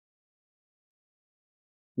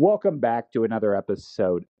Welcome back to another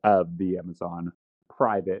episode of the Amazon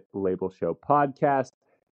Private Label Show podcast.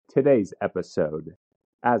 Today's episode,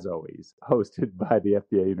 as always, hosted by the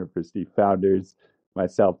FBA University founders,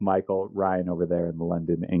 myself, Michael, Ryan over there in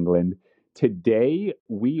London, England. Today,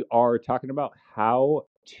 we are talking about how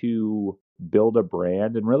to build a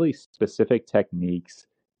brand and really specific techniques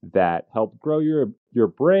that help grow your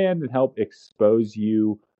brand and help expose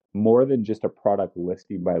you more than just a product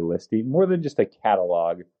listing by listing, more than just a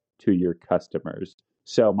catalog to your customers.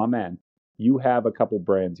 So, my man, you have a couple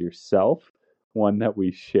brands yourself, one that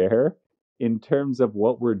we share in terms of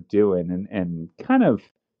what we're doing and kind of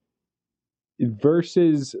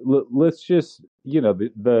versus, let's just,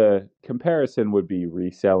 the comparison would be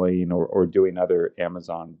reselling or doing other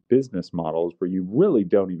Amazon business models where you really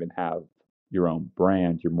don't even have your own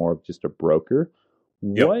brand. You're more of just a broker.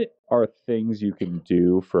 Yep. What are things you can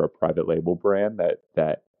do for a private label brand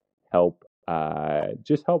that help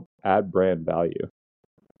just help add brand value?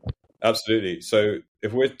 Absolutely. So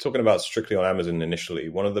if we're talking about strictly on Amazon initially,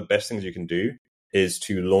 one of the best things you can do is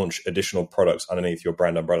to launch additional products underneath your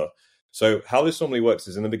brand umbrella. So how this normally works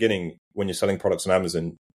is in the beginning, when you're selling products on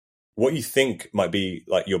Amazon, what you think might be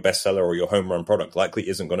like your bestseller or your home run product likely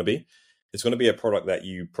isn't going to be. It's going to be a product that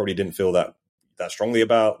you probably didn't feel that strongly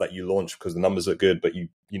about, that you launched because the numbers look good, but you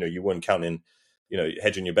weren't counting,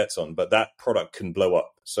 hedging your bets on. But that product can blow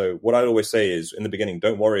up. So what I'd always say is in the beginning,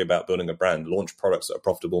 don't worry about building a brand. Launch products that are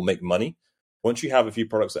profitable, make money. Once you have a few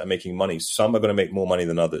products that are making money, some are going to make more money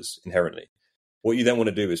than others inherently. What you then want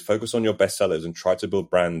to do is focus on your bestsellers and try to build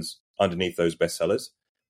brands underneath those bestsellers.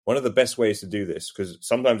 One of the best ways to do this, because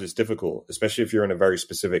sometimes it's difficult, especially if you're in a very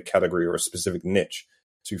specific category or a specific niche,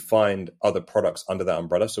 to find other products under that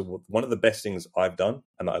umbrella. So one of the best things I've done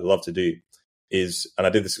and that I love to do is, and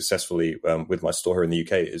I did this successfully with my store here in the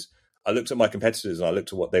UK, is I looked at my competitors and I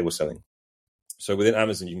looked at what they were selling. So within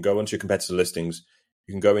Amazon, you can go onto your competitor listings,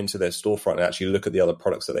 you can go into their storefront and actually look at the other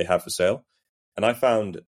products that they have for sale. And I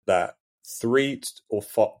found that three,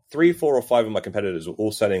 four, or five of my competitors were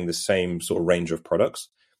all selling the same sort of range of products.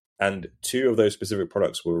 And two of those specific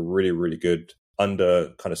products were really, really good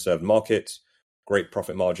under kind of served markets, great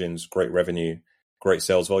profit margins, great revenue, great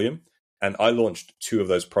sales volume. And I launched two of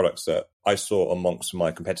those products that I saw amongst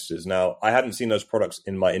my competitors. Now, I hadn't seen those products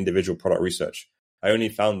in my individual product research. I only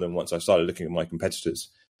found them once I started looking at my competitors.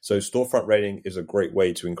 So storefront rating is a great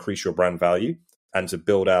way to increase your brand value and to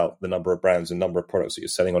build out the number of brands and number of products that you're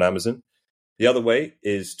selling on Amazon. The other way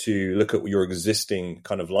is to look at your existing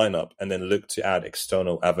kind of lineup and then look to add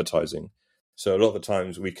external advertising. So a lot of the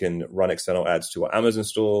times we can run external ads to our Amazon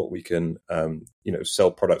store. We can,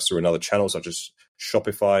 sell products through another channel such as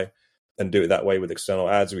Shopify and do it that way with external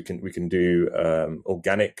ads. We can do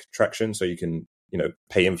organic traction. So you can,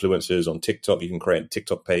 pay influencers on TikTok. You can create a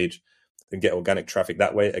TikTok page and get organic traffic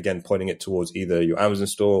that way. Again, pointing it towards either your Amazon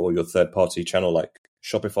store or your third party channel like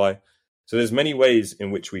Shopify. So there's many ways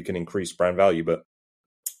in which we can increase brand value, but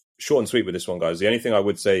short and sweet with this one, guys. The only thing I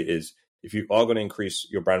would say is if you are going to increase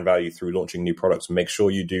your brand value through launching new products, make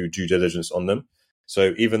sure you do due diligence on them.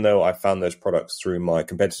 So even though I found those products through my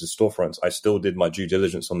competitors' storefronts, I still did my due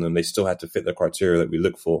diligence on them. They still had to fit the criteria that we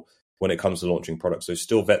look for when it comes to launching products. So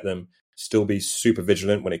still vet them, still be super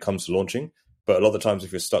vigilant when it comes to launching. But a lot of the times,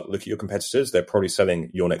 if you're stuck, look at your competitors, they're probably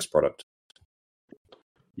selling your next product.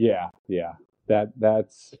 Yeah.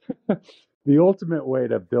 That's the ultimate way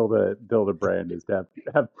to build a brand is to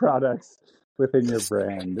have products within your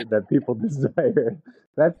brand that people desire.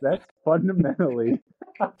 That's fundamentally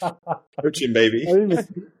coaching, baby.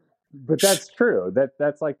 But that's true.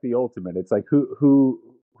 That's like the ultimate. It's like who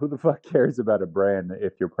the fuck cares about a brand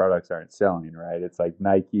if your products aren't selling, right? It's like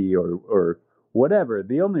Nike or whatever.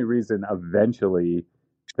 The only reason eventually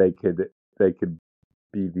they could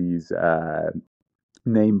be these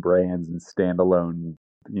name brands and standalone,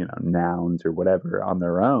 nouns or whatever on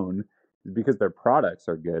their own is because their products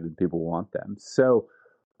are good and people want them. So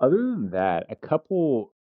other than that, a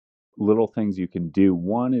couple little things you can do.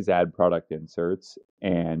 One is add product inserts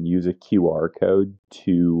and use a QR code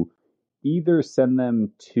to either send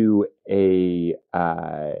them to a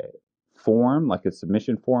form, like a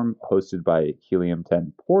submission form hosted by Helium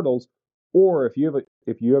 10 portals, or if you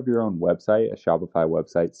have your own website, a Shopify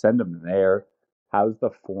website, send them there. House the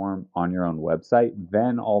form on your own website.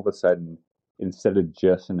 Then all of a sudden, instead of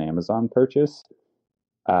just an Amazon purchase,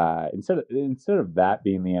 instead of that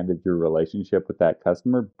being the end of your relationship with that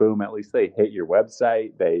customer, boom, at least they hit your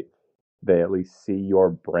website. They at least see your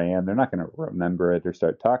brand. They're not going to remember it or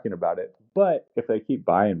start talking about it, but if they keep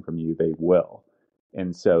buying from you, they will.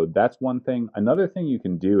 And so that's one thing. Another thing you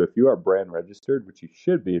can do if you are brand registered, which you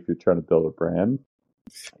should be if you're trying to build a brand,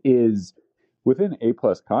 is within A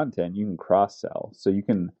plus content, you can cross sell. So you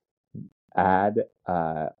can add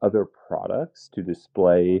other products to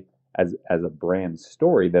display as a brand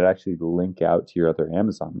story that actually link out to your other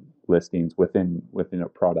Amazon listings within a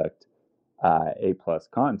product A plus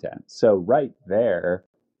content. So right there,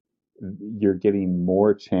 you're getting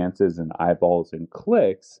more chances and eyeballs and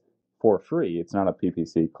clicks for free. It's not a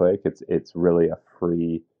PPC click. It's really a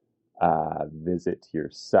free visit to your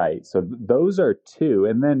site. So those are two.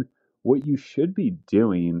 And then what you should be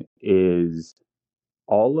doing is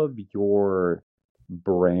all of your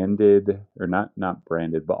branded, or not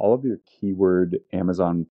branded, but all of your keyword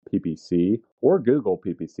Amazon PPC or Google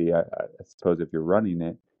PPC, I suppose if you're running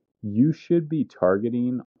it, you should be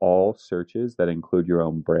targeting all searches that include your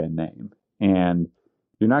own brand name. And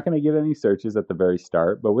you're not going to get any searches at the very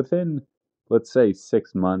start, but within, let's say,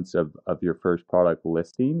 6 months of your first product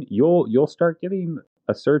listing, you'll start getting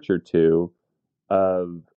a search or two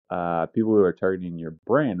of people who are targeting your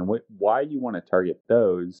brand. And why you want to target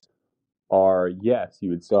those are, yes, you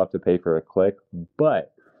would still have to pay for a click,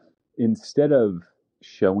 but instead of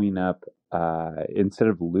showing up, instead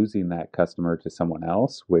of losing that customer to someone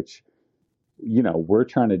else, which, you know, we're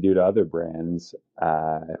trying to do to other brands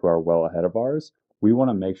who are well ahead of ours, we want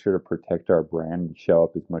to make sure to protect our brand and show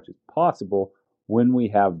up as much as possible when we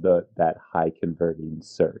have that high converting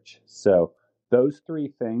search. So those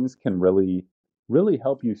three things can really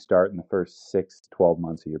help you start in the first 6-12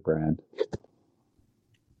 months of your brand.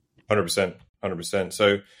 100%.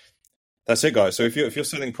 So that's it, guys. So if you're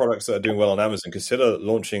selling products that are doing well on Amazon, consider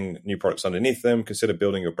launching new products underneath them. Consider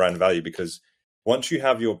building your brand value, because once you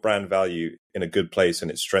have your brand value in a good place and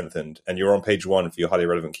it's strengthened and you're on page one for your highly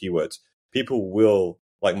relevant keywords, people will,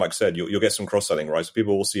 like Mike said, you'll get some cross-selling, right? So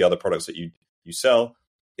people will see other products that you sell.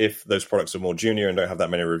 If those products are more junior and don't have that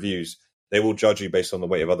many reviews, they will judge you based on the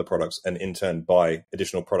weight of other products and in turn buy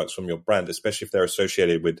additional products from your brand, especially if they're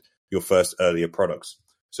associated with your first earlier products.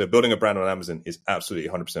 So building a brand on Amazon is absolutely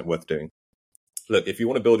 100% worth doing. Look, if you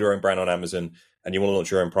want to build your own brand on Amazon and you want to launch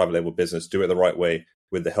your own private label business, do it the right way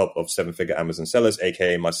with the help of 7-figure Amazon sellers,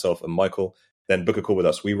 aka myself and Michael, then book a call with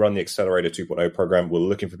us. We run the Accelerator 2.0 program. We're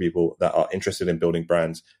looking for people that are interested in building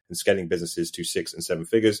brands and scaling businesses to 6 and 7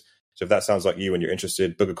 figures. So if that sounds like you and you're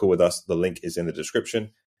interested, book a call with us. The link is in the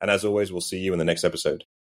description. And as always, we'll see you in the next episode.